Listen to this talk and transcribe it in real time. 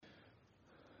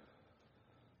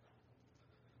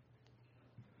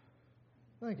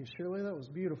Thank you, Shirley. That was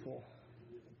beautiful.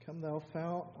 Come thou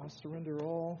fount, I surrender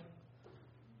all.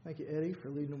 Thank you, Eddie,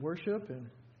 for leading worship, and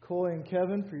Coy and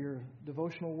Kevin for your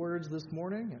devotional words this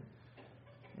morning.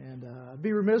 And I'd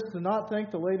be remiss to not thank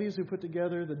the ladies who put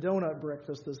together the donut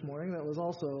breakfast this morning. That was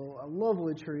also a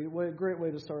lovely treat. Great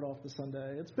way to start off the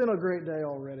Sunday. It's been a great day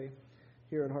already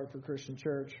here at Hartford Christian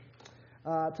Church.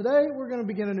 Today, we're going to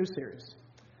begin a new series.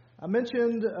 I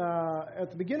mentioned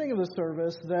at the beginning of the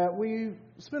service that we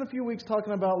spent a few weeks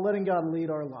talking about letting God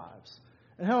lead our lives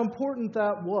and how important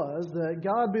that was, that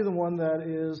God be the one that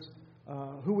is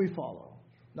who we follow.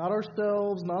 Not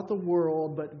ourselves, not the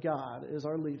world, but God is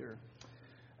our leader.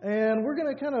 And we're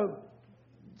going to kind of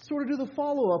sort of do the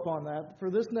follow-up on that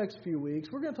for this next few weeks.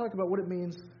 We're going to talk about what it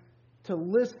means to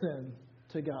listen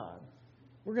to God.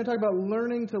 We're going to talk about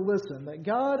learning to listen, that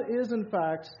God is in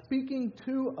fact speaking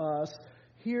to us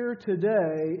here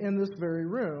today in this very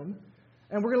room.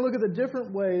 And we're going to look at the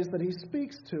different ways that He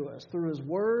speaks to us through His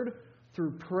Word,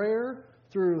 through prayer,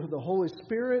 through the Holy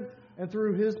Spirit, and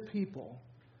through His people.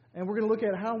 And we're going to look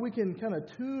at how we can kind of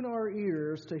tune our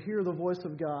ears to hear the voice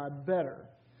of God better.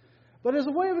 But as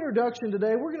a way of introduction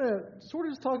today, we're going to sort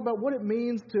of just talk about what it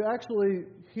means to actually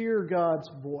hear God's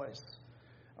voice.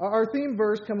 Our theme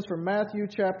verse comes from Matthew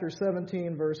chapter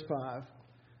 17, verse 5.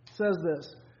 It says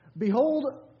this, "Behold,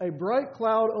 a bright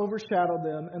cloud overshadowed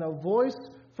them, and a voice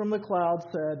from the cloud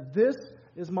said, 'This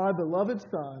is my beloved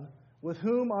Son, with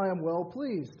whom I am well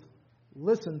pleased.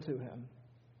 Listen to Him.'"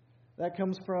 That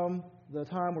comes from the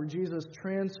time where Jesus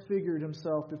transfigured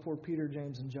Himself before Peter,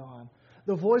 James, and John.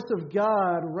 The voice of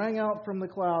God rang out from the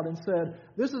cloud and said,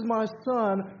 "This is my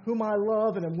Son, whom I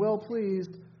love and am well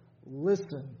pleased.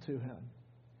 Listen to Him."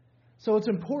 So it's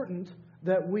important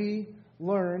that we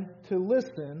learn to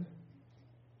listen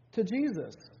to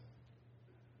Jesus.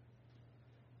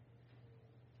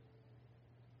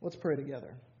 Let's pray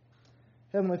together.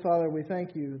 Heavenly Father, we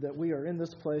thank You that we are in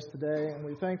this place today, and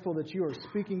we're thankful that You are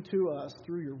speaking to us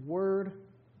through Your Word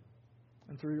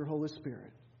and through Your Holy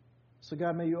Spirit. So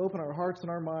God, may You open our hearts and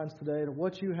our minds today to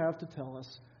what You have to tell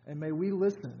us, and may we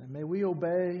listen, and may we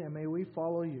obey, and may we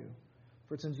follow You.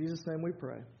 For it's in Jesus' name we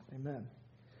pray. Amen.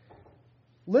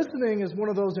 Listening is one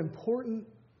of those important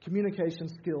communication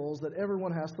skills that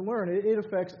everyone has to learn. It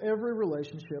affects every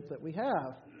relationship that we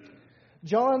have.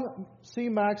 John C.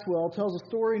 Maxwell tells a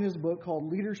story in his book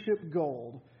called Leadership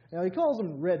Gold. Now, he calls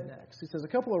them rednecks. He says a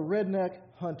couple of redneck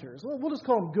hunters. We'll just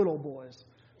call them good old boys.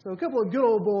 So a couple of good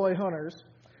old boy hunters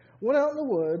went out in the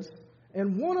woods,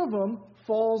 and one of them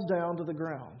falls down to the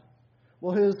ground.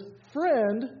 Well, his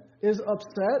friend is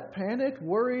upset, panicked,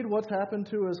 worried what's happened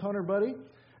to his hunter buddy.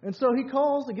 And so he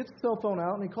gets his cell phone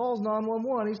out, and he calls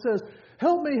 911. He says,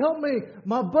 help me,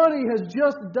 my buddy has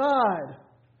just died."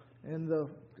 And the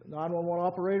 911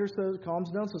 operator calms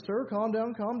down, says, "Sir, calm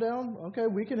down. Okay,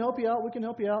 we can help you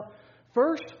out.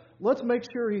 First, let's make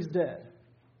sure he's dead."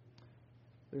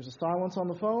 There's a silence on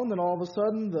the phone, then all of a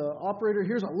sudden the operator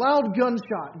hears a loud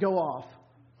gunshot go off.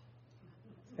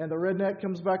 And the redneck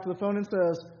comes back to the phone and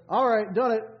says, "All right,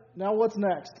 done it. Now what's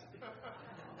next?"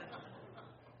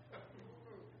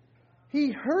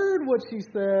 He heard what she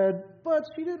said, but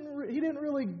he didn't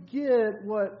really get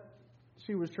what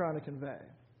she was trying to convey.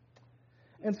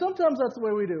 And sometimes that's the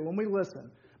way we do when we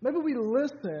listen. Maybe we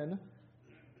listen,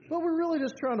 but we're really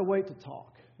just trying to wait to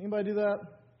talk. Anybody do that?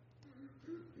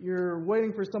 You're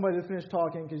waiting for somebody to finish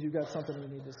talking because you've got something you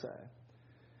need to say.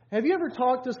 Have you ever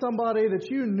talked to somebody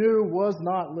that you knew was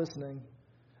not listening?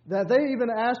 That they even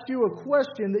asked you a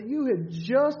question that you had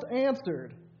just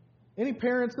answered? Any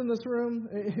parents in this room?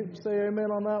 Say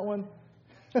amen on that one.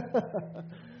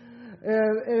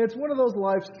 and it's one of those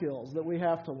life skills that we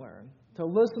have to learn, to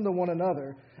listen to one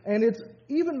another. And it's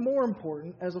even more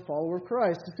important as a follower of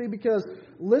Christ. You see, because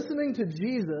listening to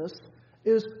Jesus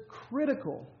is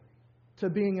critical to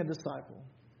being a disciple.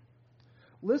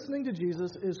 Listening to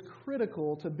Jesus is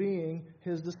critical to being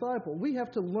His disciple. We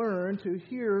have to learn to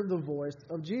hear the voice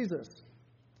of Jesus.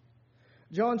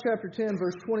 John chapter 10,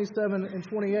 verse 27 and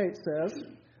 28 says,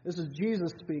 this is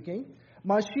Jesus speaking,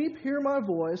 "My sheep hear my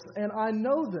voice, and I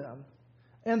know them,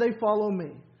 and they follow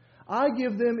me. I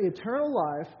give them eternal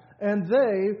life, and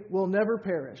they will never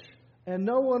perish, and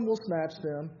no one will snatch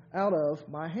them out of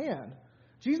my hand."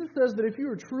 Jesus says that if you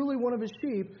are truly one of His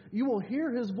sheep, you will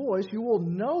hear His voice, you will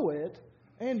know it,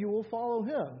 and you will follow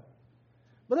Him.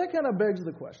 But that kind of begs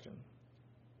the question,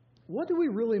 what do we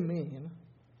really mean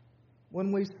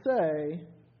when we say,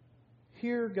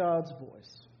 hear God's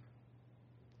voice?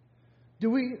 Do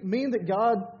we mean that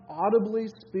God audibly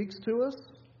speaks to us?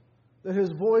 That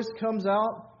His voice comes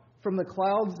out from the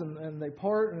clouds and they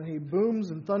part, and He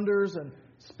booms and thunders and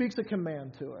speaks a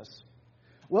command to us?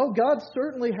 Well, God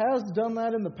certainly has done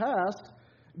that in the past.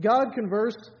 God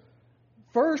conversed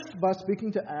first by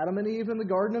speaking to Adam and Eve in the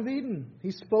Garden of Eden.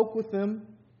 He spoke with them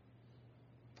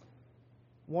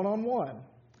one-on-one.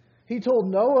 He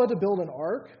told Noah to build an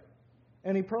ark,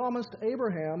 and he promised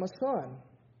Abraham a son.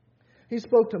 He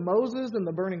spoke to Moses in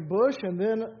the burning bush, and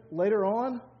then later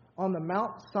on the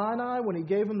Mount Sinai when he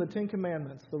gave him the Ten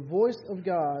Commandments. The voice of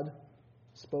God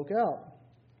spoke out.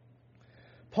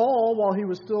 Paul, while he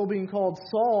was still being called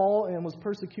Saul and was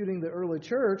persecuting the early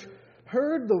church,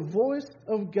 heard the voice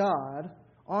of God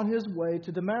on his way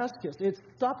to Damascus. It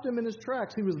stopped him in his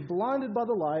tracks. He was blinded by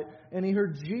the light, and he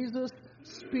heard Jesus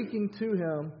speaking to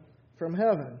him from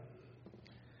heaven.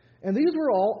 And these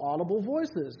were all audible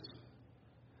voices.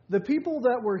 The people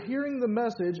that were hearing the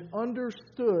message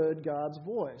understood God's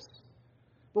voice.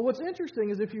 But what's interesting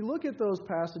is if you look at those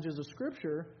passages of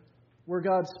Scripture where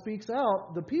God speaks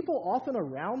out, the people often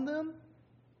around them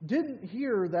didn't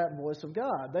hear that voice of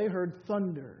God. They heard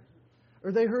thunder,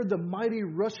 or they heard the mighty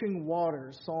rushing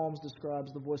waters. Psalms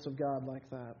describes the voice of God like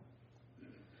that.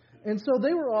 And so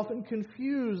they were often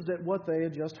confused at what they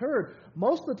had just heard.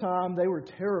 Most of the time, they were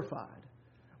terrified.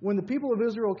 When the people of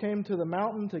Israel came to the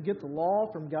mountain to get the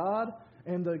law from God,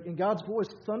 and God's voice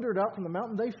thundered out from the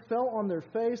mountain, they fell on their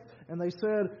face and they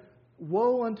said,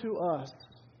 "Woe unto us.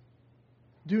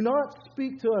 Do not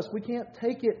speak to us. We can't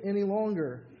take it any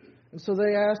longer." And so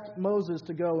they asked Moses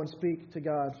to go and speak to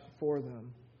God for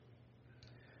them.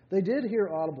 They did hear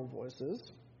audible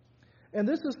voices. And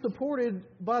this is supported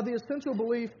by the essential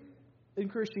belief in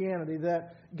Christianity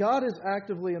that God is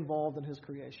actively involved in His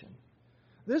creation.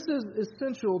 This is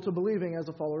essential to believing as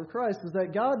a follower of Christ, is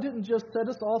that God didn't just set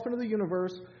us off into the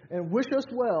universe and wish us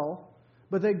well,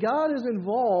 but that God is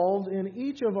involved in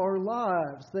each of our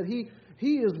lives, that He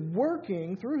is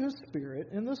working through His Spirit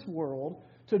in this world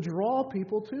to draw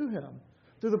people to Him.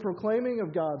 Through the proclaiming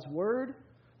of God's Word,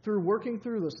 through working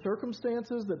through the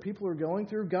circumstances that people are going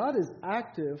through, God is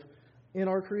active in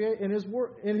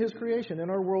His creation, in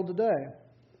our world today.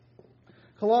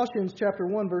 Colossians chapter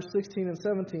 1, verse 16 and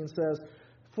 17 says,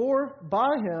 "For by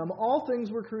Him all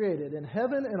things were created, in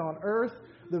heaven and on earth,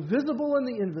 the visible and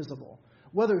the invisible,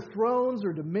 whether thrones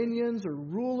or dominions or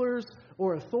rulers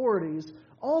or authorities,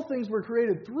 all things were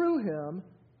created through Him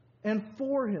and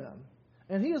for Him.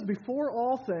 And He is before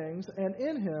all things, and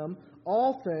in Him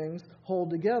all things hold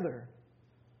together."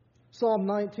 Psalm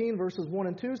 19, verses 1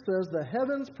 and 2 says, "The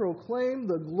heavens proclaim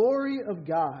the glory of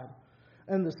God,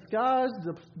 and the skies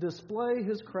display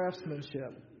His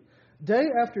craftsmanship. Day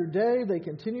after day they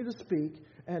continue to speak,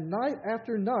 and night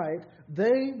after night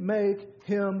they make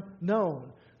Him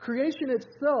known." Creation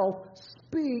itself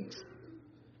speaks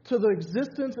to the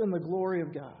existence and the glory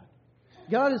of God.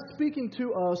 God is speaking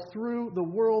to us through the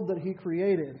world that He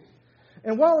created.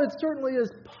 And while it certainly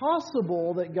is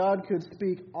possible that God could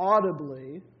speak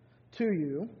audibly to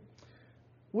you,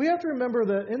 we have to remember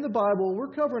that in the Bible, we're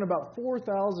covering about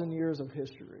 4,000 years of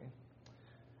history.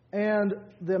 And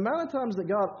the amount of times that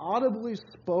God audibly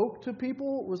spoke to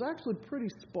people was actually pretty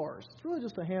sparse. It's really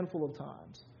just a handful of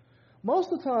times.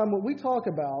 Most of the time, what we talk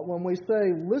about when we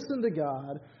say listen to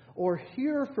God or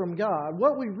hear from God,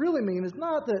 what we really mean is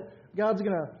not that God's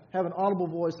going to have an audible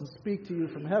voice and speak to you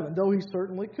from heaven, though He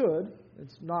certainly could.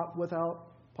 It's not without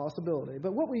possibility.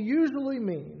 But what we usually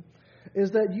mean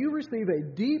is that you receive a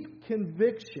deep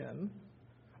conviction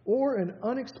or an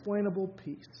unexplainable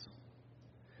peace.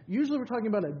 Usually we're talking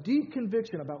about a deep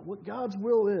conviction about what God's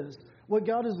will is, what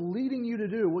God is leading you to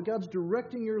do, what God's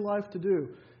directing your life to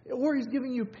do. Or He's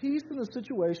giving you peace in a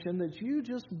situation that you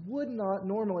just would not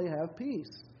normally have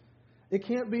peace. It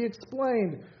can't be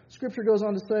explained. Scripture goes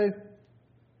on to say,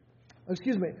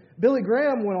 Billy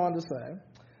Graham went on to say,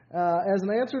 as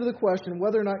an answer to the question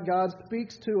whether or not God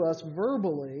speaks to us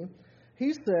verbally,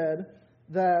 he said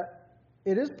that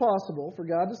it is possible for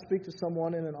God to speak to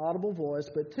someone in an audible voice,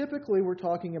 but typically we're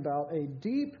talking about a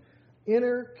deep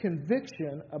inner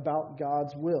conviction about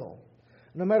God's will.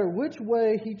 No matter which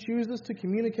way He chooses to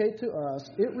communicate to us,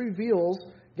 it reveals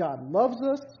God loves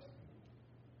us,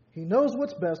 He knows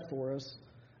what's best for us,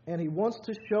 and He wants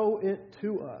to show it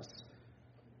to us.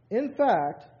 In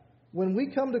fact, when we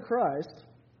come to Christ,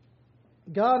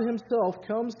 God Himself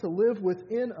comes to live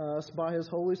within us by His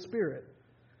Holy Spirit.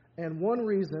 And one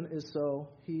reason is so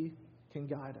He can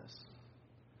guide us.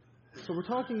 So we're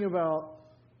talking about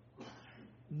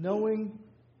knowing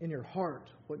in your heart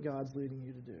what God's leading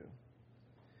you to do.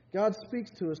 God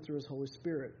speaks to us through His Holy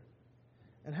Spirit.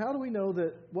 And how do we know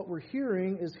that what we're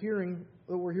hearing is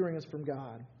from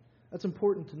God? That's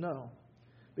important to know.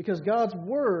 Because God's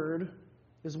Word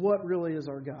is what really is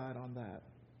our guide on that.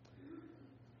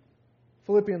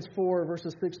 Philippians 4,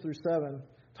 verses 6 through 7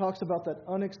 talks about that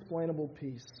unexplainable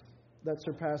peace that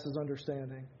surpasses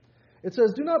understanding. It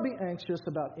says, "Do not be anxious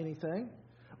about anything,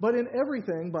 but in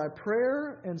everything, by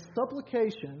prayer and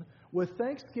supplication, with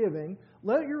thanksgiving,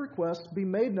 let your requests be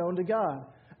made known to God.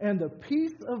 And the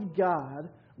peace of God,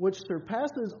 which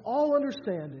surpasses all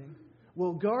understanding,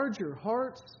 will guard your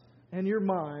hearts and your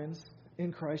minds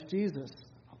in Christ Jesus."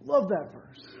 I love that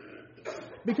verse.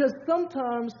 Because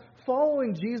sometimes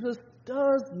following Jesus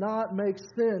does not make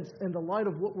sense in the light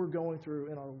of what we're going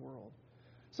through in our world.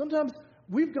 Sometimes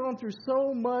we've gone through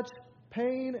so much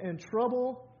pain and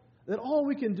trouble that all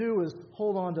we can do is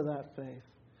hold on to that faith.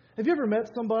 Have you ever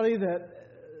met somebody that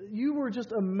you were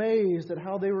just amazed at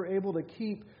how they were able to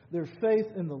keep their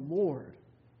faith in the Lord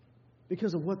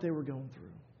because of what they were going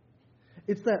through?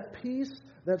 It's that peace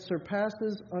that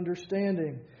surpasses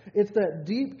understanding. It's that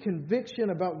deep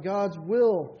conviction about God's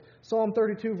will. Psalm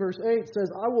 32 verse 8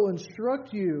 says, "I will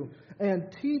instruct you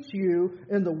and teach you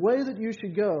in the way that you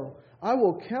should go. I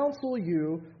will counsel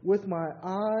you with my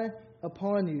eye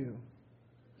upon you."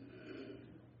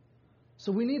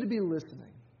 So we need to be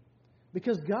listening,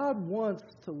 because God wants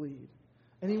to lead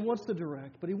and He wants to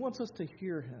direct, but He wants us to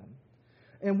hear Him.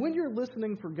 And when you're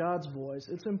listening for God's voice,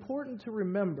 it's important to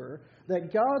remember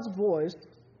that God's voice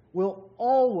will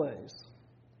always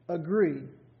agree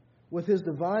with His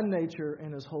divine nature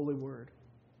and His holy word.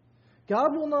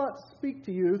 God will not speak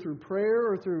to you through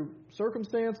prayer or through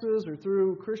circumstances or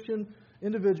through Christian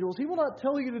individuals. He will not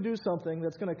tell you to do something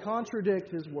that's going to contradict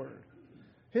His word.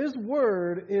 His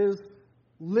word is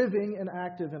living and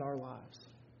active in our lives.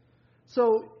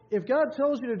 So if God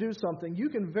tells you to do something, you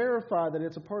can verify that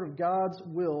it's a part of God's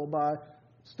will by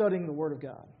studying the Word of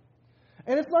God.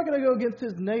 And it's not going to go against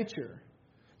His nature.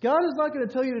 God is not going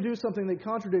to tell you to do something that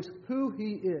contradicts who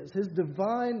He is, His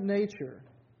divine nature.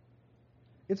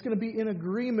 It's going to be in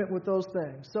agreement with those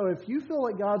things. So if you feel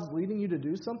like God's leading you to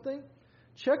do something,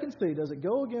 check and see, does it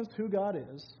go against who God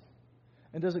is?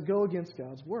 And does it go against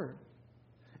God's Word?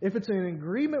 If it's in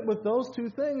agreement with those two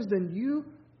things, then you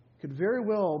could very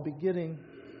well be getting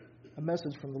a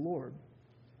message from the Lord.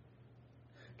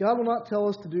 God will not tell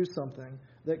us to do something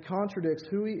that contradicts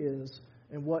who He is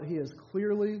and what He has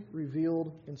clearly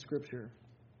revealed in Scripture.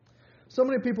 So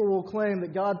many people will claim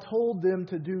that God told them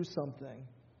to do something,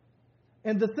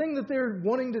 and the thing that they're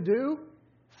wanting to do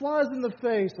flies in the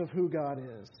face of who God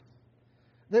is.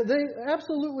 That they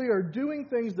absolutely are doing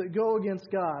things that go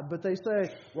against God, but they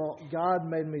say, "Well, God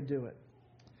made me do it."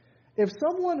 If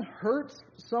someone hurts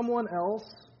someone else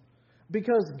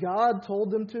because God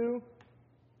told them to,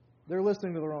 they're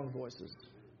listening to the wrong voices.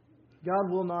 God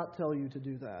will not tell you to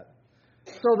do that.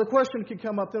 So the question could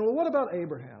come up then, well, what about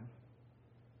Abraham?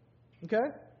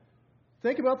 Okay?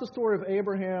 Think about the story of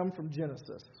Abraham from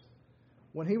Genesis.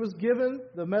 When he was given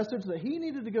the message that he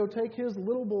needed to go take his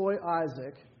little boy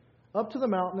Isaac up to the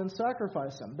mountain and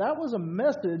sacrifice him. That was a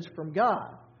message from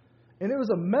God. And it was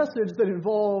a message that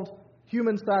involved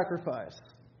human sacrifice.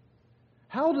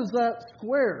 How does that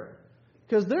square?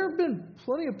 Because there have been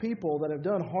plenty of people that have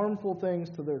done harmful things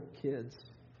to their kids.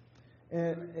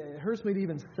 And it hurts me to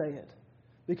even say it,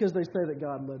 because they say that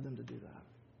God led them to do that.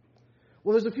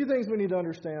 Well, there's a few things we need to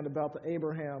understand about the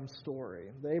Abraham story,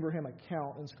 the Abraham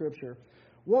account in Scripture.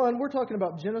 One, we're talking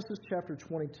about Genesis chapter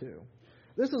 22.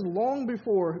 This is long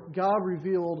before God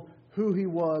revealed who He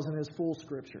was in His full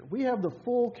Scripture. We have the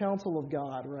full counsel of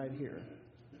God right here.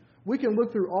 We can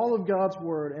look through all of God's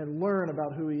Word and learn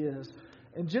about who He is.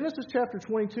 In Genesis chapter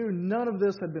 22, none of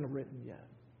this had been written yet.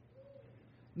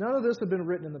 None of this had been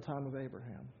written in the time of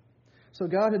Abraham. So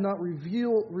God had not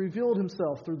revealed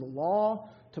Himself through the law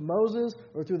to Moses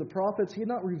or through the prophets. He had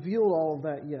not revealed all of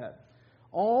that yet.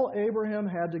 All Abraham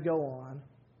had to go on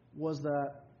was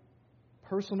that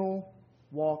personal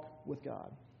walk with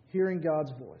God, hearing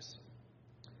God's voice.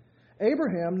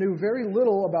 Abraham knew very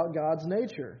little about God's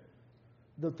nature.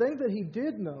 The thing that he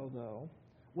did know, though,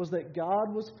 was that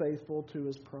God was faithful to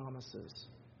His promises.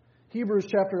 Hebrews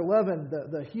chapter 11,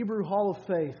 the Hebrew Hall of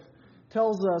Faith,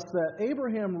 tells us that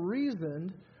Abraham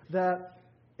reasoned that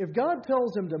if God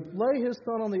tells him to lay his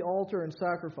son on the altar and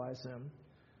sacrifice him,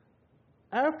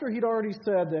 after he'd already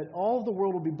said that all of the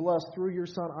world will be blessed through your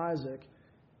son Isaac,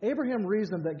 Abraham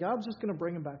reasoned that God's just going to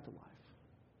bring him back to life.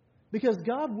 Because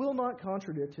God will not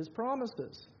contradict His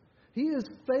promises. He is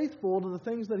faithful to the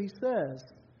things that He says.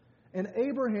 And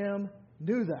Abraham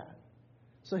knew that.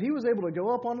 So he was able to go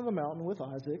up onto the mountain with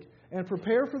Isaac and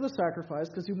prepare for the sacrifice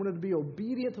because he wanted to be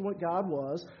obedient to what God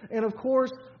was. And of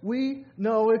course, we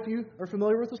know, if you are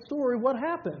familiar with the story, what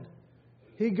happened.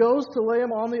 He goes to lay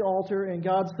him on the altar and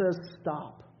God says,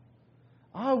 "Stop.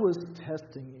 I was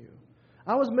testing you.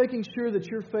 I was making sure that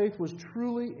your faith was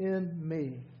truly in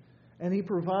me." and He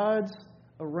provides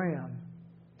a ram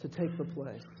to take the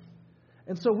place.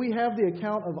 And so we have the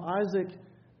account of Isaac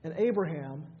and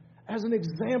Abraham as an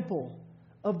example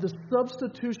of the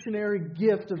substitutionary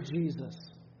gift of Jesus.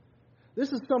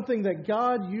 This is something that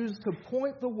God used to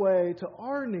point the way to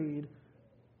our need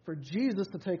for Jesus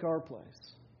to take our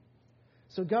place.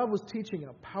 So God was teaching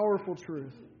a powerful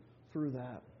truth through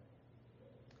that.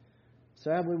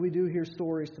 Sadly, we do hear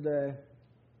stories today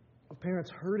of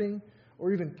parents hurting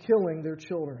or even killing their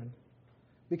children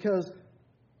because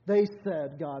they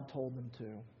said God told them to.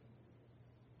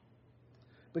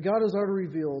 But God has already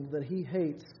revealed that He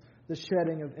hates the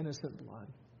shedding of innocent blood.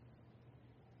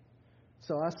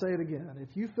 So I say it again.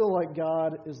 If you feel like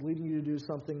God is leading you to do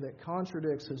something that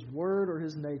contradicts His word or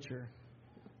His nature,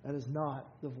 that is not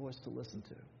the voice to listen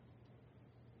to.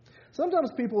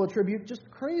 Sometimes people attribute just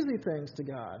crazy things to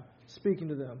God speaking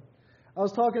to them. I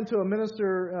was talking to a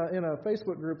minister in a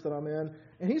Facebook group that I'm in,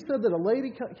 and he said that a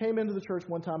lady came into the church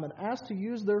one time and asked to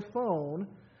use their phone,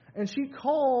 and she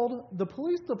called the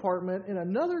police department in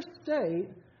another state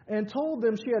and told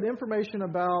them she had information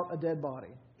about a dead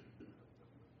body.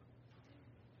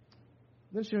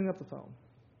 Then she hung up the phone.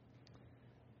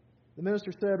 The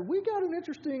minister said, "We got an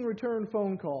interesting return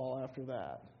phone call after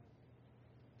that."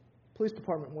 Police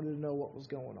department wanted to know what was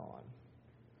going on.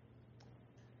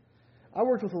 I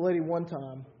worked with a lady one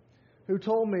time who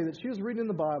told me that she was reading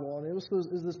the Bible, and it was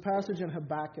this passage in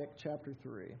Habakkuk chapter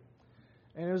 3.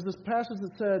 And it was this passage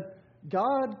that said,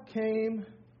 God came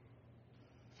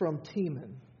from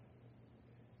Teman.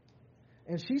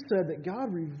 And she said that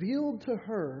God revealed to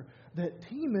her that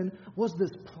Teman was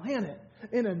this planet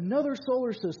in another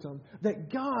solar system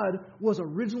that God was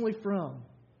originally from.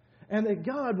 And that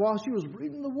God, while she was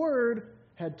reading the Word,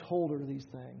 had told her these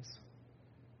things.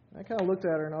 I kind of looked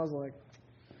at her and I was like,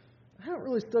 I haven't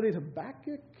really studied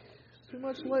Habakkuk too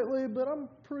much lately, but I'm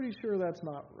pretty sure that's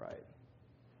not right.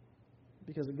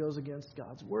 Because it goes against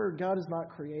God's Word. God is not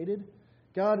created.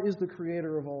 God is the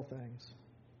creator of all things.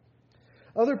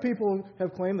 Other people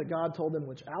have claimed that God told them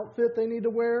which outfit they need to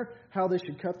wear, how they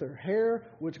should cut their hair,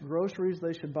 which groceries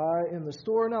they should buy in the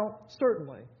store. Now,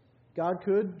 certainly, God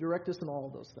could direct us in all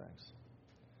of those things.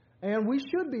 And we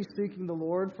should be seeking the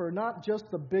Lord for not just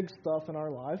the big stuff in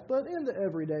our life, but in the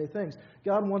everyday things.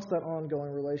 God wants that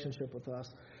ongoing relationship with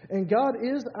us. And God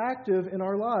is active in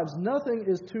our lives. Nothing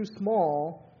is too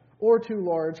small or too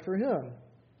large for Him.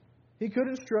 He could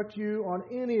instruct you on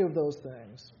any of those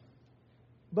things.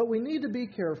 But we need to be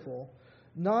careful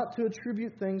not to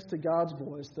attribute things to God's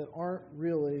voice that aren't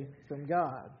really from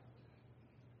God.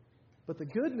 But the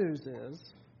good news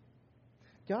is,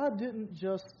 God didn't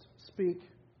just speak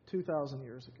 2,000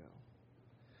 years ago.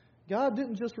 God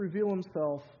didn't just reveal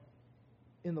Himself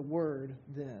in the Word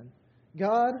then.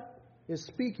 God is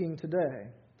speaking today.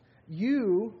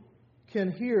 You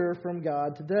can hear from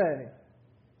God today.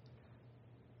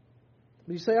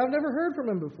 But you say, I've never heard from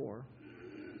Him before.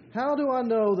 How do I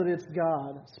know that it's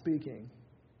God speaking?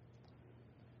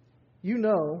 You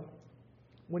know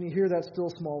when you hear that still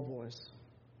small voice.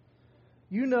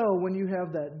 You know when you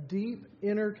have that deep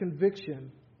inner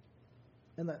conviction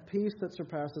and that peace that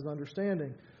surpasses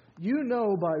understanding. You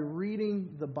know by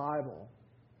reading the Bible.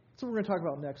 That's what we're going to talk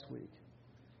about next week.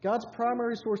 God's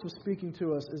primary source of speaking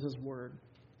to us is His Word.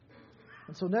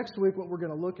 And so next week what we're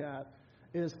going to look at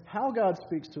is how God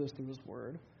speaks to us through His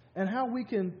Word and how we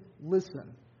can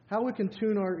listen. How we can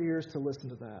tune our ears to listen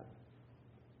to that.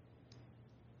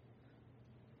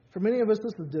 For many of us,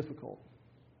 this is difficult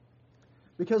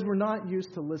because we're not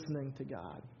used to listening to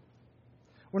God.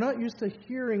 We're not used to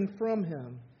hearing from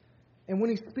Him. And when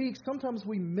He speaks, sometimes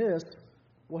we miss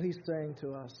what He's saying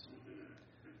to us.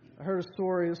 I heard a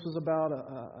story. This was about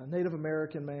a Native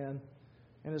American man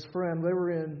and his friend. They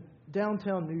were in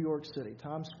downtown New York City,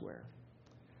 Times Square.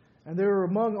 And they were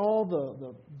among all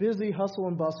the busy hustle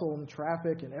and bustle and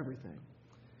traffic and everything.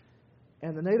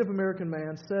 And the Native American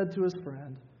man said to his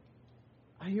friend,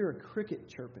 I hear a cricket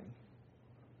chirping.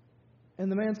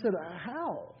 And the man said,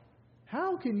 how?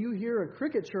 How can you hear a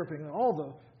cricket chirping? And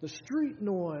all the street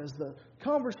noise, the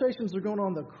conversations that are going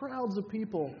on, the crowds of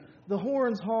people, the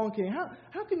horns honking.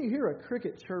 How can you hear a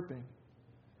cricket chirping?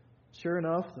 Sure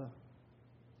enough, the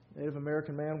Native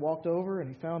American man walked over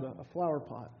and he found a flower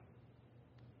pot.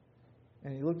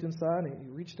 And he looked inside and he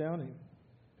reached down and he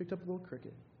picked up a little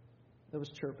cricket that was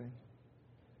chirping.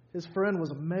 His friend was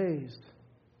amazed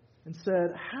and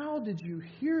said, how did you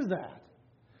hear that?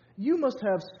 You must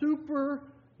have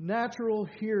supernatural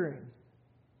hearing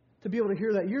to be able to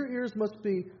hear that. Your ears must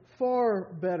be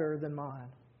far better than mine.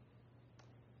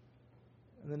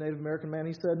 And the Native American man,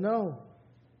 he said, no,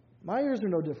 my ears are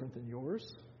no different than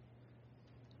yours.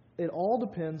 It all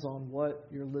depends on what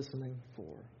you're listening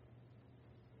for.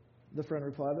 The friend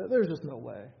replied, there's just no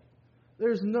way.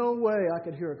 There's no way I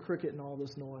could hear a cricket in all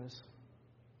this noise.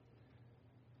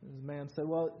 The man said,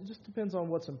 well, it just depends on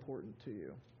what's important to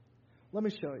you. Let me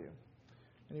show you.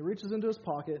 And he reaches into his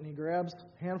pocket and he grabs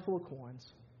a handful of coins,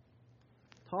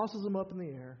 tosses them up in the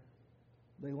air.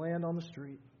 They land on the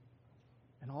street.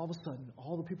 And all of a sudden,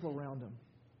 all the people around him,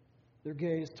 their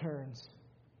gaze turns.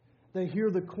 They hear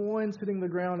the coins hitting the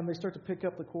ground and they start to pick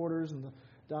up the quarters and the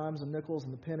dimes and nickels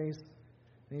and the pennies.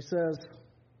 And he says,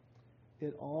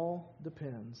 it all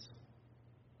depends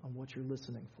on what you're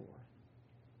listening for.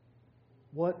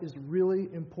 What is really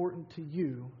important to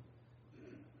you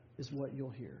is what you'll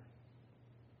hear.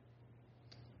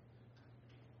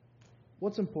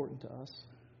 What's important to us?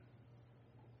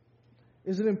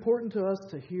 Is it important to us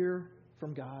to hear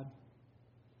from God?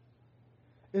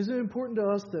 Is it important to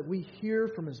us that we hear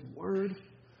from His Word?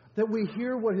 That we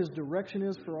hear what His direction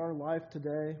is for our life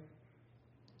today?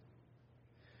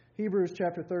 Hebrews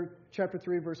chapter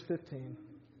 3, verse 15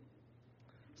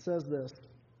 says this,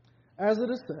 as it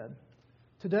is said,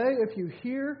 today if you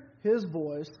hear His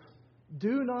voice,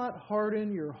 do not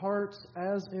harden your hearts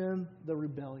as in the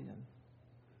rebellion.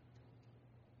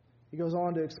 He goes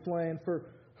on to explain, for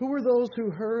who were those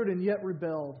who heard and yet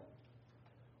rebelled?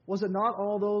 Was it not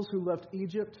all those who left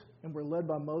Egypt and were led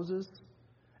by Moses?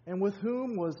 And with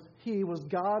whom was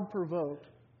God provoked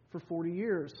for 40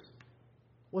 years?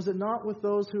 Was it not with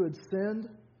those who had sinned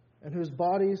and whose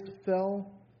bodies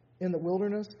fell in the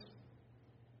wilderness?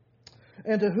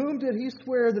 And to whom did He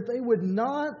swear that they would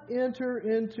not enter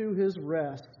into His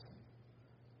rest,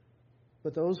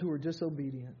 but those who were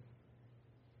disobedient?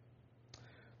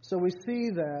 So we see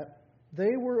that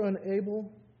they were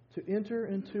unable to enter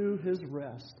into His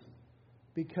rest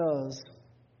because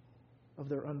of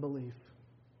their unbelief.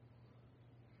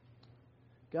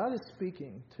 God is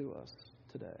speaking to us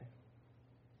today.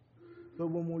 But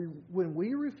when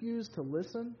we refuse to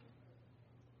listen,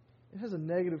 it has a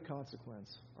negative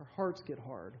consequence. Our hearts get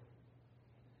hard.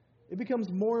 It becomes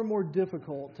more and more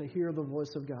difficult to hear the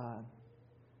voice of God.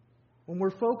 When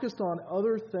we're focused on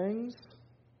other things,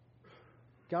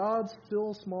 God's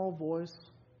still small voice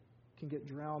can get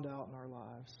drowned out in our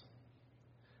lives.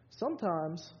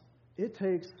 Sometimes it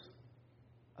takes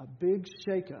a big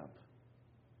shakeup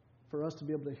for us to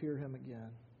be able to hear Him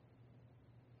again.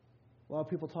 A lot of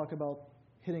people talk about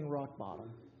hitting rock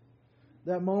bottom.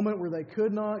 That moment where they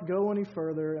could not go any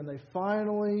further and they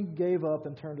finally gave up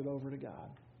and turned it over to God.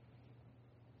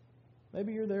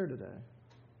 Maybe you're there today.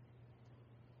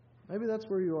 Maybe that's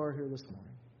where you are here this morning.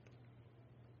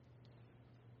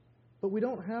 But we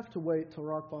don't have to wait till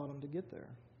rock bottom to get there.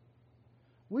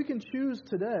 We can choose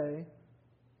today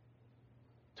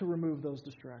to remove those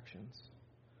distractions.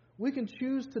 We can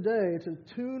choose today to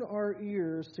tune our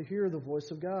ears to hear the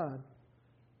voice of God.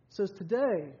 It says,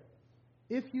 today,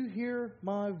 if you hear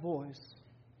my voice,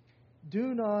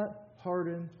 do not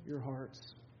harden your hearts.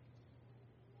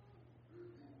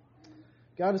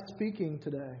 God is speaking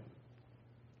today,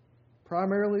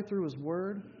 primarily through His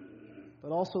Word,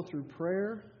 but also through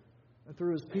prayer and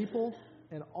through His people,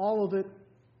 and all of it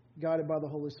guided by the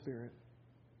Holy Spirit.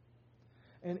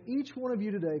 And each one of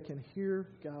you today can hear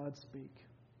God speak,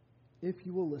 if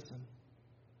you will listen.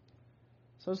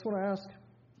 So I just want to ask,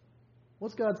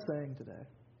 what's God saying today?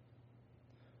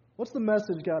 What's the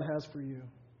message God has for you?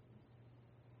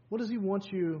 What does He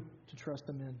want you to trust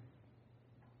Him in?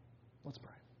 Let's pray.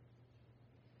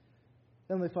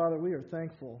 Heavenly Father, we are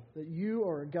thankful that You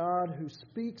are a God who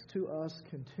speaks to us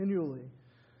continually,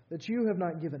 that You have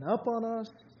not given up on us,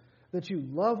 that You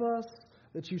love us,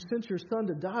 that You sent Your Son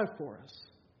to die for us.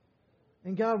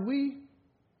 And God, we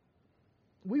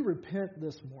repent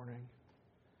this morning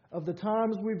of the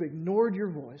times we've ignored Your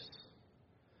voice,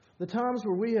 the times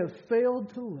where we have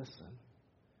failed to listen,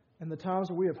 and the times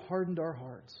where we have hardened our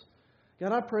hearts.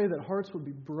 God, I pray that hearts would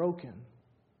be broken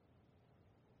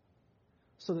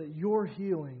so that Your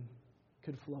healing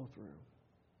could flow through.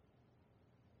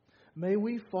 May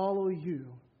we follow You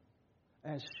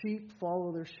as sheep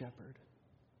follow their shepherd.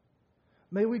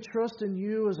 May we trust in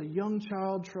You as a young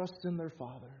child trusts in their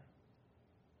father.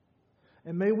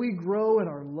 And may we grow in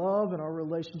our love and our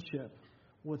relationship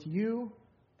with You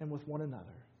and with one another.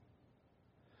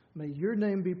 May Your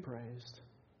name be praised.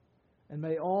 And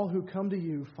may all who come to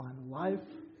You find life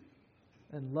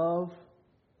and love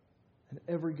and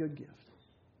every good gift.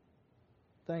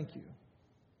 Thank You.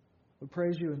 We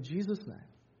praise You in Jesus' name.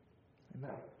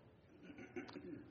 Amen.